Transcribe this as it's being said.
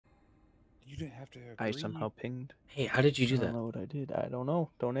didn't have to agree. I somehow pinged. Hey, how did you do I that? don't know what I did. I don't know.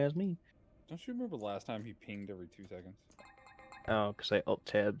 Don't ask me. Don't you remember last time he pinged every 2 seconds? Oh, because I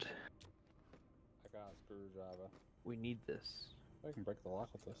alt-tabbed. I got a screwdriver. We need this. I can break the lock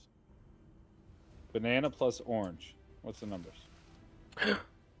with this. Banana plus orange. What's the numbers? Hey.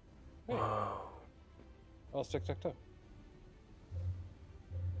 Whoa. Oh, it's tic-tac-toe.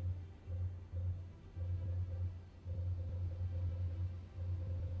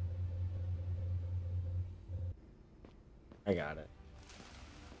 I got it.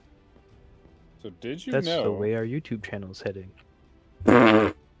 So did you That's know the way our YouTube channel's heading.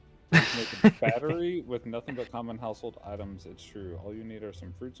 make a battery with nothing but common household items? It's true. All you need are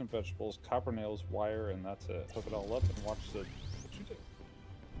some fruits and vegetables, copper nails, wire, and that's it. Hook it all up and watch what you do.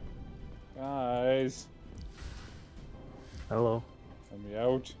 Guys, Hello. let me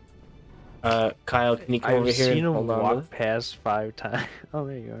out. Kyle, can you come I've over here? seen and him hold on. walk past 5 times. Oh,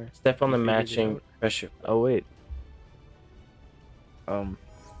 there you are. Step on the You figured it matching out? pressure. Oh, wait.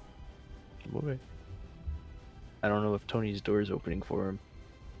 Boy. I don't know if Tony's door is opening for him.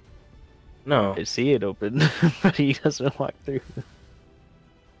 No, I see it open, but he doesn't walk through.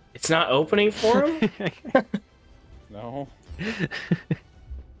 it's not opening for him. No.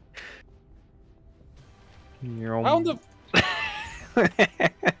 How How the?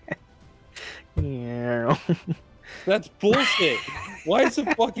 That's bullshit. Why is the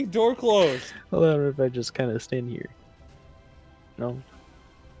fucking door closed? Hold on, if I just kind of stand here. No.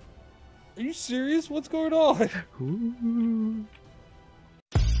 Are you serious? What's going on? Ooh.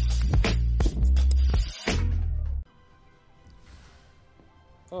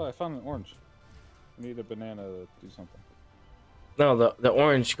 Oh, I found an orange. I need a banana to do something. No, the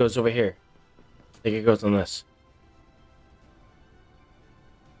orange goes over here. I think it goes on this.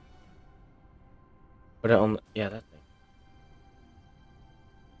 Put it on. Yeah, that thing.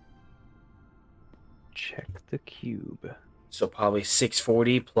 Check the cube. So probably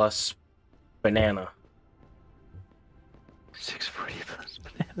 640 plus banana. 640 plus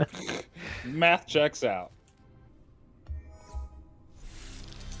banana. Math checks out.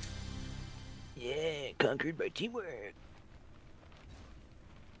 Yeah, conquered by teamwork.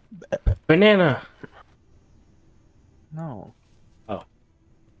 Banana. No. Oh,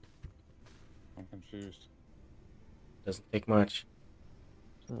 I'm confused. doesn't take much.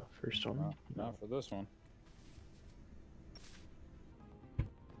 The first one. No, not for this one.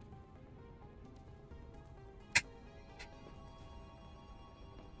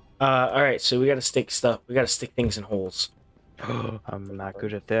 All right. So we gotta stick stuff. We gotta stick things in holes. I'm not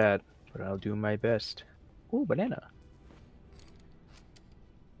good at that, but I'll do my best. Ooh, banana.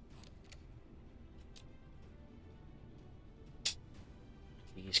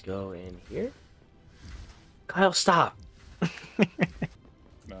 These go in here. Kyle, stop.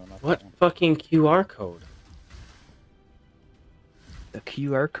 No, not What that one. fucking QR code? The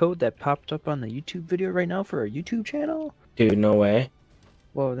QR code that popped up on the YouTube video right now for our YouTube channel? Dude, no way.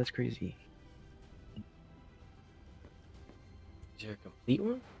 Whoa, that's crazy. Is there a complete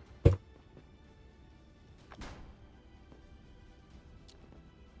one? No.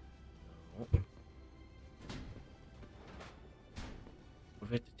 What do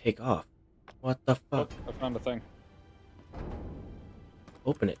we have to take off? What the Oh, fuck? I found a thing.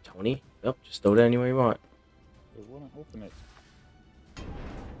 Open it, Tony. Yep, just throw it anywhere you want. It wouldn't open it.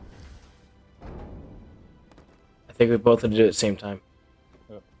 I think we both had to do it at the same time.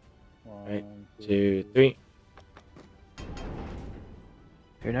 Right, 1, 2, 3.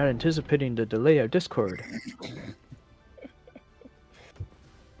 You're not anticipating the delay of Discord.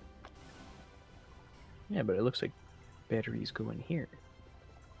 Yeah, but it looks like batteries go in here.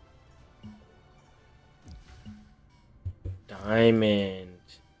 Diamond.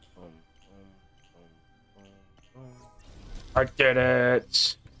 Boom, boom, boom, boom, boom. I did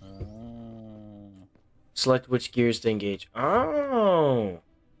it. Select which gears to engage. Oh.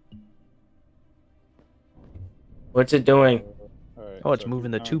 What's it doing? Alright, Oh, it's so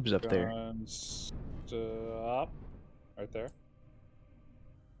moving the keep tubes going, up there. keep going, Stop. Right there.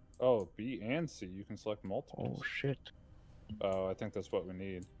 Oh, B and C. You can select multiples. Oh shit. Oh, I think that's what we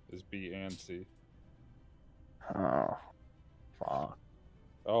need, is B and C. Oh. Fuck.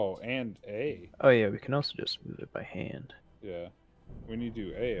 Oh, and A. Oh yeah, we can also just move it by hand. Yeah. We need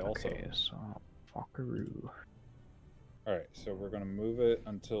to do A also. Okay, so fuckaroo. Alright, so we're going to move it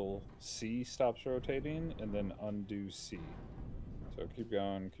until C stops rotating, and then undo C. So keep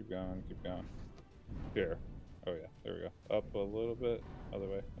going, keep going, keep going. Here. Oh yeah, there we go. Up a little bit. Other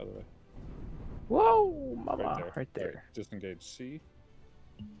way, other way. Whoa, mama! Right there. Right there. Alright, disengage C.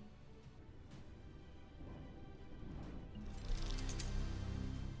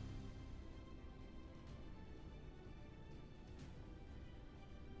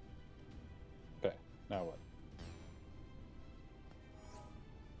 Now what?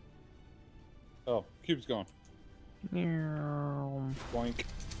 Oh, cube's going. Meow. Boink.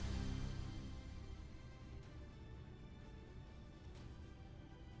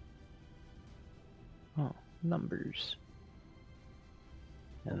 Oh, numbers.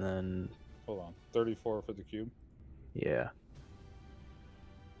 And then, Hold on. 34 for the cube. yeah.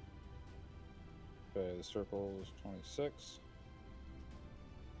 Okay, the circle is 26.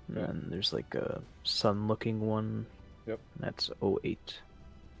 And Okay. then there's like a sun-looking one. Yep. And that's 08.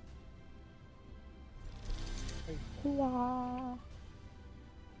 Wow.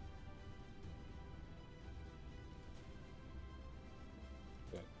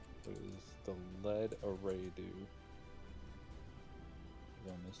 Okay. What does the lead array do?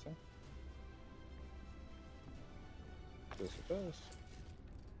 Run this thing. Yes, it does.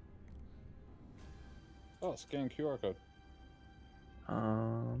 Oh, scan QR code.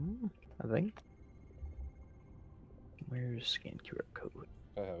 I think. Where's scan QR code?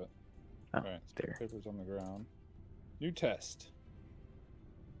 I have it. Oh, Alright, there. papers on the ground. New test.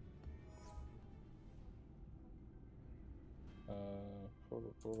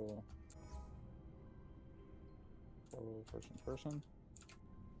 Photo, person.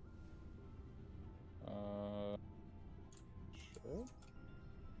 Sure.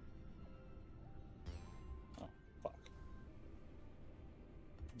 Oh, fuck.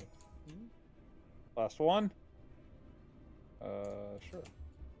 Last one. Sure.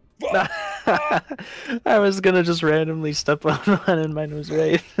 I was gonna just randomly step on one and mine was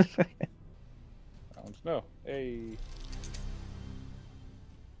right. Round no. Hey.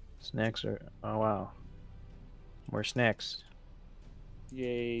 Snacks are. Oh wow. More snacks.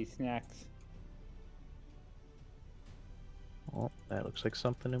 Yay, snacks. Well, that looks like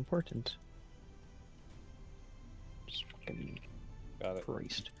something important. Just fucking Got it.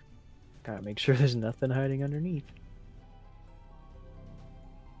 Christ. Gotta make sure there's nothing hiding underneath.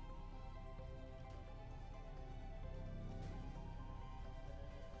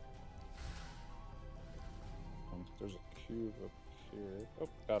 There's a cube up here. Oh,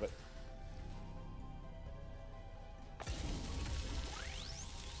 got it.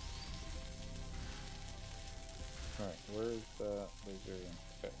 Alright, where's that laser?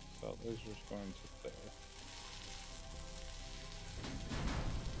 Okay, so that laser's going to there.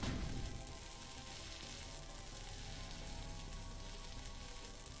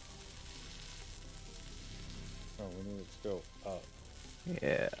 Oh, we need it to go up.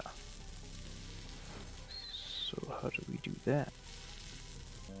 Yeah. So how do we do that?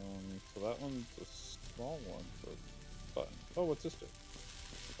 So that one's a small one for button. Oh, what's this do?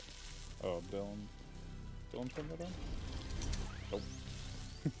 Oh, Dylan turned that on? Nope.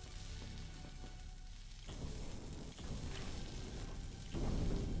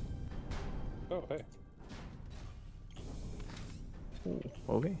 Oh, hey. Ooh,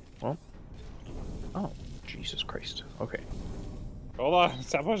 okay. Well. Oh, Jesus Christ. Okay. Hold on,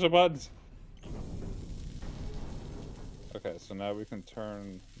 stop pushing buttons. Okay, so now we can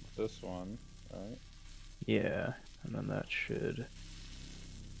turn this one, right? Yeah, and then that should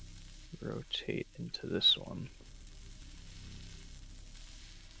rotate into this one.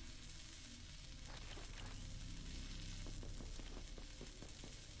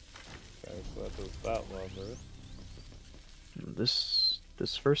 Okay, so that does that lever.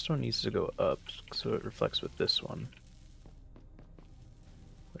 This first one needs to go up, so it reflects with this one.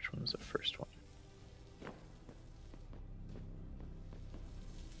 Which one is the first one?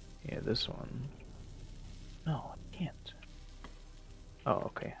 Yeah, this one. No, I can't. Oh,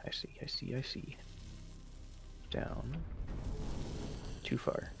 okay. I see. Down. Too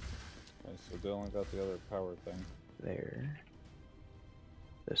far. Okay, so Dylan got the other power thing. There.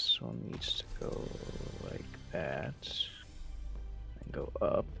 This one needs to go like that. And go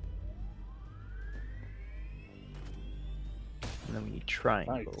up. And then we need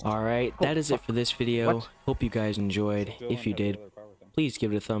triangle. Alright, that is it fuck. for this video. What? Hope you guys enjoyed. So Dylan If you got the did, other power thing. please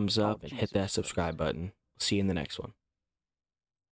give it a thumbs up and hit Jesus that subscribe button. See you in the next one.